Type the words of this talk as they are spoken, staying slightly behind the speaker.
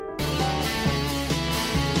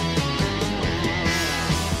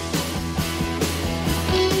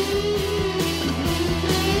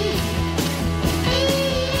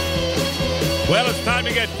Well, it's time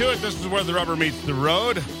to get to it. This is where the rubber meets the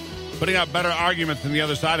road. Putting out better arguments than the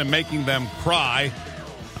other side and making them cry.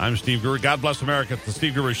 I'm Steve Gruber. God bless America. It's the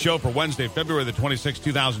Steve Gruber Show for Wednesday, February the 26th,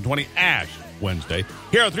 2020, Ash Wednesday.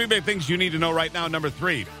 Here are three big things you need to know right now. Number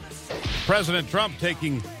three, President Trump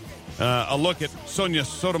taking a look at Sonya,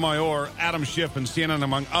 Sotomayor, Adam Schiff, and CNN,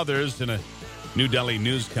 among others, in a New Delhi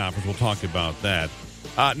news conference. We'll talk about that.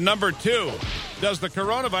 Number two, does the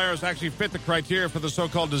coronavirus actually fit the criteria for the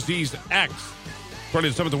so-called disease X?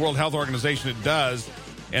 According to some of the World Health Organization, it does,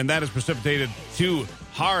 and that has precipitated two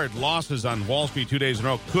hard losses on Wall Street 2 days in a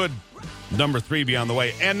row. Could number three be on the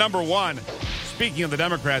way? And number one, speaking of the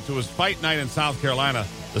Democrats, it was fight night in South Carolina.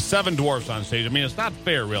 The Seven Dwarfs on stage. I mean, it's not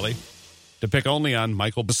fair, really, to pick only on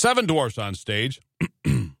Michael. The Seven Dwarfs on stage,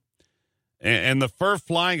 and the fur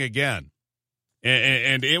flying again.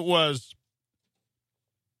 And it was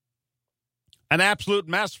an absolute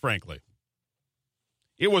mess, frankly.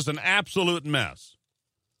 It was an absolute mess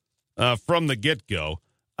from the get-go.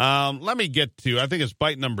 Let me get to, I think it's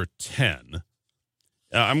bite number 10.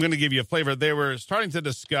 I'm going to give you a flavor. They were starting to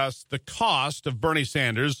discuss the cost of Bernie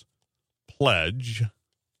Sanders' pledge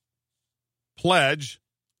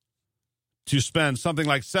to spend something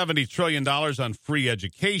like $70 trillion on free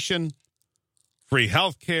education, free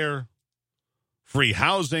health care, free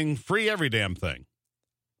housing, free every damn thing.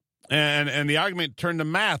 And the argument turned to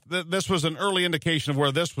math. This was an early indication of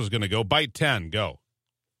where this was going to go. Bite 10, go.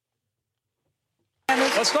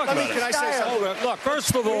 Let's talk about it. Can I say something? Look,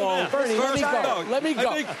 first of all, Bernie, let me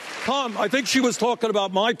go. Tom, I think she was talking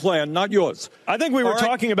about my plan, not yours. I think we were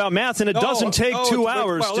talking about math, and it doesn't take 2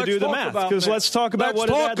 hours to do the math. Because let's talk about what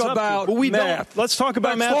it adds up to. But we don't. Let's talk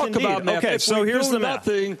about math indeed. Okay, so here's the math.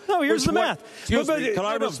 No, here's the math. Excuse me, can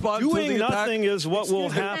I respond to the doing nothing is what will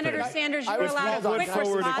happen. Senator Sanders, you're allowed a quick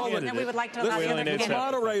response, and then we would like to allow the other candidates.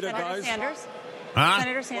 Moderator, guys.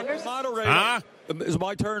 Senator Sanders? Moderator. Is it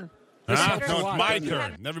my turn? No, it's my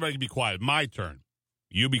turn. Everybody can be quiet. My turn.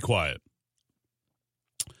 You be quiet.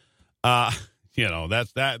 That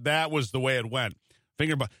was the way it went.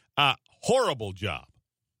 Horrible job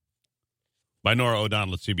by Nora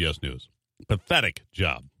O'Donnell at CBS News. Pathetic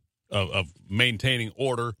job of maintaining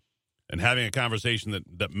order and having a conversation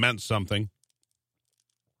that meant something.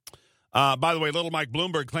 By the way, little Mike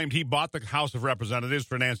Bloomberg claimed he bought the House of Representatives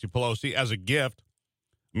for Nancy Pelosi as a gift.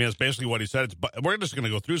 I mean, that's basically what he said. We're just going to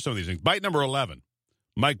go through some of these things. Bite number 11,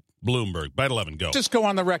 Mike Bloomberg. Bite 11, go. Just go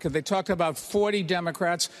on the record. They talked about 40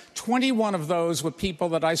 Democrats. 21 of those were people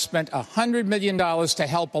that I spent $100 million to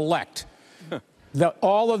help elect.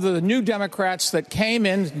 All of the new Democrats that came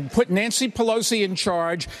in, put Nancy Pelosi in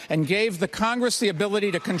charge, and gave the Congress the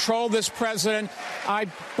ability to control this president. I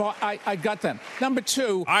got them. Number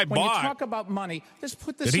two, when you talk about money, let's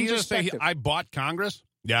put this in perspective. Did he just say I bought Congress?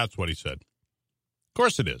 Yeah, that's what he said. Of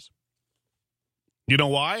course it is. You know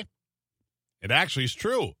why? It actually is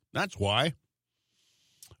true. That's why.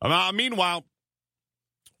 Meanwhile,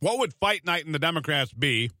 what would fight night in the Democrats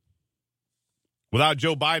be without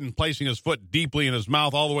Joe Biden placing his foot deeply in his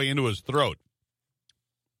mouth all the way into his throat?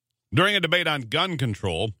 During a debate on gun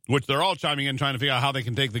control, which they're all chiming in trying to figure out how they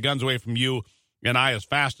can take the guns away from you and I as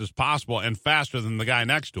fast as possible and faster than the guy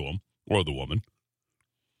next to him or the woman,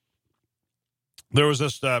 there was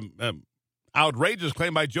this outrageous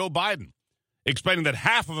claim by Joe Biden explaining that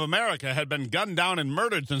half of America had been gunned down and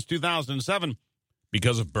murdered since 2007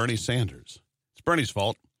 because of Bernie Sanders. It's Bernie's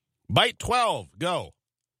fault. Bite 12, go.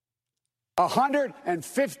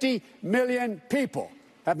 150 million people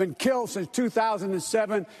have been killed since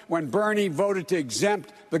 2007 when Bernie voted to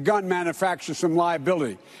exempt the gun manufacturers from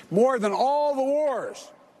liability. More than all the wars,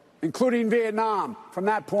 including Vietnam, from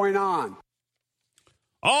that point on.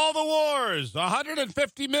 All the wars,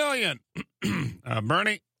 150 million.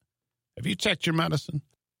 Bernie, have you checked your medicine?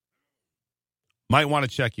 Might want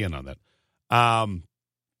to check in on that.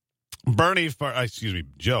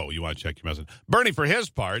 Joe, you want to check your medicine. Bernie, for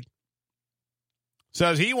his part,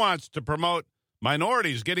 says he wants to promote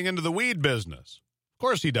minorities getting into the weed business. Of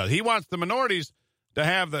course he does. He wants the minorities to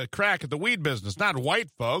have the crack at the weed business, not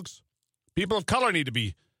white folks. People of color need to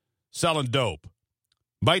be selling dope.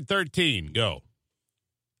 Bite 13, go.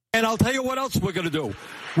 And I'll tell you what else we're going to do.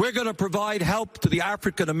 We're going to provide help to the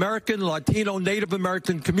African American, Latino, Native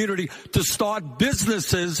American community to start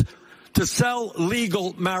businesses to sell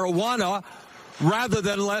legal marijuana rather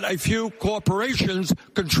than let a few corporations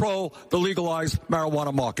control the legalized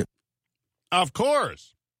marijuana market. Of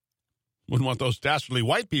course. Wouldn't want those dastardly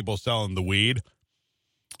white people selling the weed.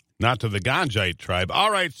 Not to the Ganjite tribe.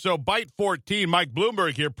 All right, so bite 14, Mike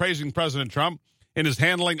Bloomberg here praising President Trump. in his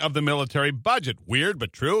handling of the military budget. Weird,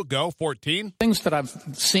 but true. Go, 14. Things that I've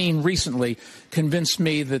seen recently convince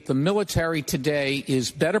me that the military today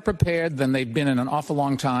is better prepared than they've been in an awful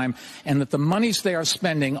long time, and that the monies they are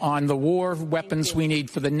spending on the war weapons we need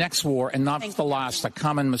for the next war and not for the last, a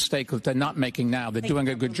common mistake that they're not making now. They're doing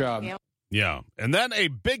a good job. Yeah. And then a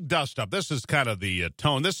big dust-up. This is kind of the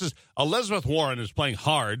tone. This is Elizabeth Warren is playing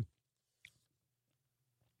hard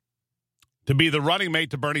to be the running mate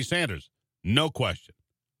to Bernie Sanders. No question.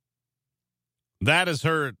 That is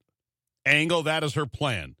her angle. That is her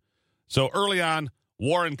plan. So early on,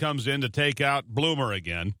 Warren comes in to take out Bloomer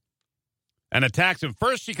again and attacks him.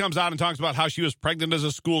 First, she comes out and talks about how she was pregnant as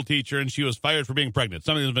a school teacher and she was fired for being pregnant.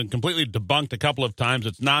 Something that's been completely debunked a couple of times.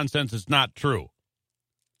 It's nonsense. It's not true.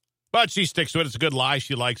 But she sticks to it. It's a good lie.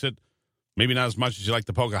 She likes it. Maybe not as much as she liked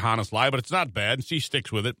the Pocahontas lie, but it's not bad. She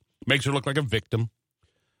sticks with it. Makes her look like a victim.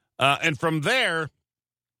 And from there,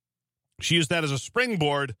 she used that as a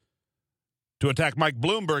springboard to attack Mike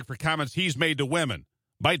Bloomberg for comments he's made to women.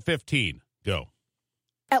 Bite 15. Go.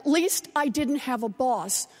 At least I didn't have a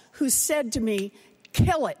boss who said to me,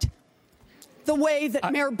 kill it. The way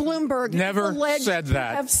that Mayor Bloomberg never alleged said to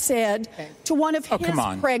that. have said to one of his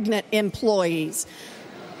pregnant employees.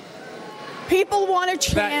 People want a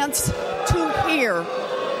chance to hear.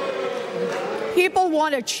 People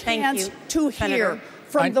want a chance to hear.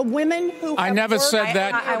 From the women who I never said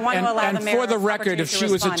that. I want to allow the mayor for the record, if she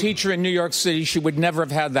was a teacher in New York City, she would never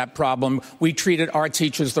have had that problem. We treated our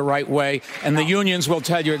teachers the right way, and the unions will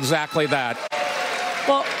tell you exactly that.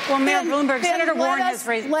 Well, Mayor Bloomberg, Senator Warren has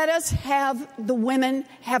raised... Let us have the women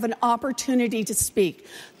have an opportunity to speak.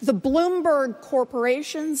 The Bloomberg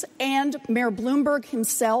corporations and Mayor Bloomberg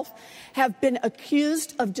himself have been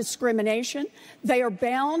accused of discrimination. They are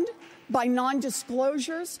bound by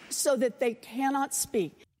non-disclosures so that they cannot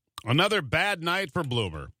speak. Another bad night for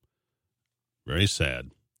Bloomer. Very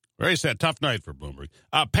sad. Very sad. Tough night for Bloomberg.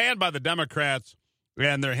 Panned by the Democrats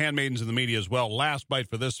and their handmaidens in the media as well. Last bite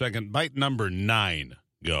for this second. Bite number 9.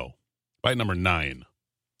 Go. Bite number 9.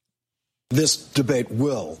 This debate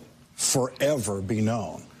will forever be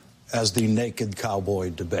known as the naked cowboy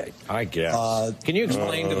debate. I guess. Can you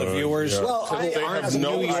explain to the viewers? Yeah. Well, they have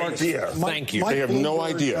no idea. Thank you. They have no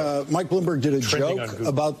idea. Mike Bloomberg did a joke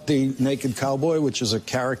about the naked cowboy, which is a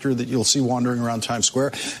character that you'll see wandering around Times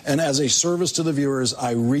Square. And as a service to the viewers,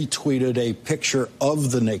 I retweeted a picture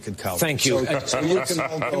of the naked cowboy. Thank you. So you can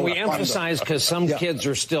all go we emphasize because some kids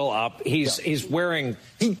are still up. He's wearing.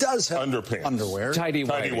 He does have underpants, underwear, tidy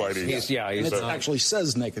whities. It actually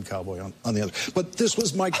says naked cowboy on the other. But this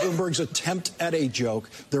was Mike Bloomberg's attempt at a joke.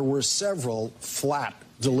 There were several flat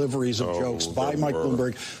deliveries of jokes by Mike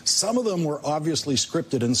Bloomberg. Some of them were obviously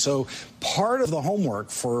scripted, and so part of the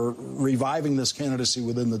homework for reviving this candidacy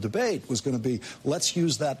within the debate was going to be, let's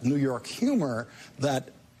use that New York humor that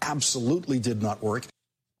absolutely did not work.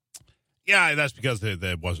 Yeah, that's because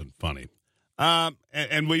that wasn't funny.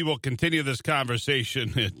 And we will continue this conversation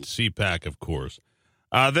at CPAC, of course.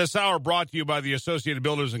 This hour brought to you by the Associated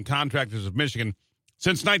Builders and Contractors of Michigan.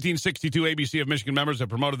 Since 1962, ABC of Michigan members have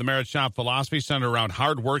promoted the Merit Shop philosophy centered around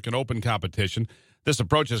hard work and open competition. This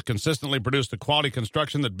approach has consistently produced a quality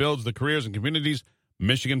construction that builds the careers and communities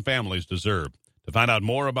Michigan families deserve. To find out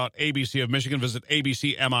more about ABC of Michigan, visit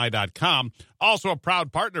abcmi.com. Also a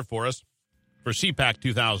proud partner for us for CPAC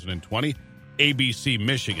 2020, ABC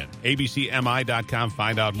Michigan. abcmi.com.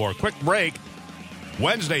 Find out more. Quick break.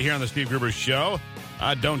 Wednesday here on the Steve Gruber Show.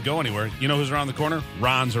 Don't go anywhere. You know who's around the corner?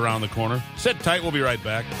 Ron's around the corner. Sit tight. We'll be right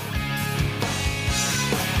back.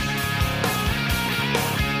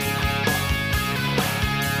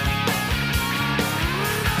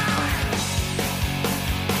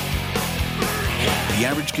 The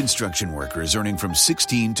average construction worker is earning from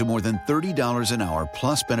 $16 to more than $30 an hour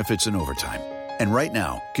plus benefits and overtime. And right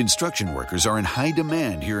now, construction workers are in high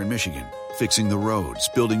demand here in Michigan. Fixing the roads,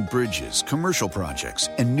 building bridges, commercial projects,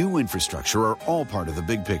 and new infrastructure are all part of the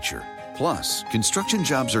big picture. Plus, construction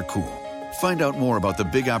jobs are cool. Find out more about the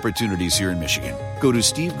big opportunities here in Michigan. Go to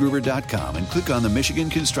SteveGruber.com and click on the Michigan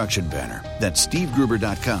Construction banner. That's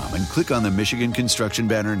SteveGruber.com and click on the Michigan Construction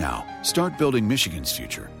banner now. Start building Michigan's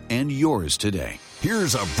future and yours today.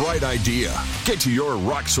 Here's a bright idea. Get to your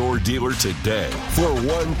Roxor dealer today for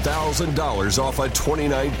 $1,000 off a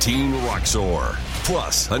 2019 Roxor.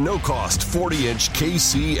 Plus, a no-cost 40-inch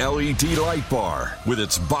KC LED light bar with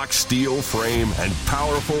its box steel frame and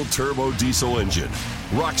powerful turbo diesel engine.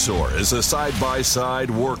 Roxor is a side-by-side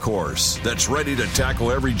workhorse that's ready to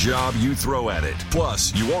tackle every job you throw at it.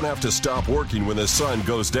 Plus, you won't have to stop working when the sun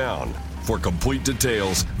goes down. For complete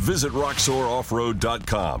details, visit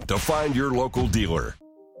RoxorOffroad.com to find your local dealer.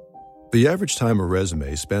 The average time a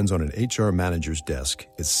resume spends on an HR manager's desk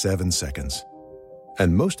is 7 seconds,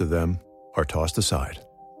 and most of them are tossed aside.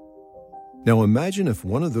 Now imagine if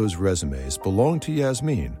one of those resumes belonged to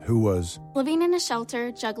Yasmin, who was living in a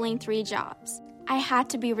shelter, juggling 3 jobs. I had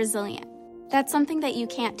to be resilient. That's something that you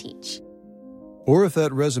can't teach. Or if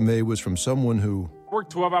that resume was from someone who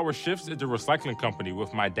worked 12-hour shifts at the recycling company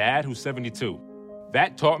with my dad, who's 72.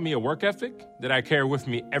 That taught me a work ethic that I carry with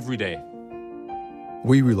me every day.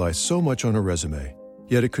 We rely so much on a resume,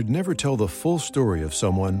 yet it could never tell the full story of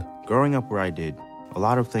someone. Growing up where I did, a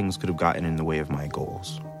lot of things could have gotten in the way of my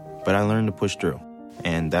goals. But I learned to push through,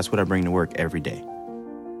 and that's what I bring to work every day.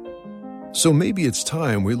 So maybe it's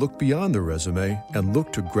time we look beyond the resume and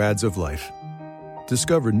look to Grads of Life.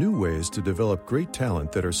 Discover new ways to develop great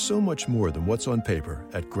talent that are so much more than what's on paper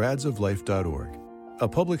at gradsoflife.org. A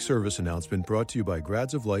public service announcement brought to you by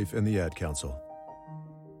Grads of Life and the Ad Council.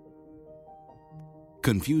 Confused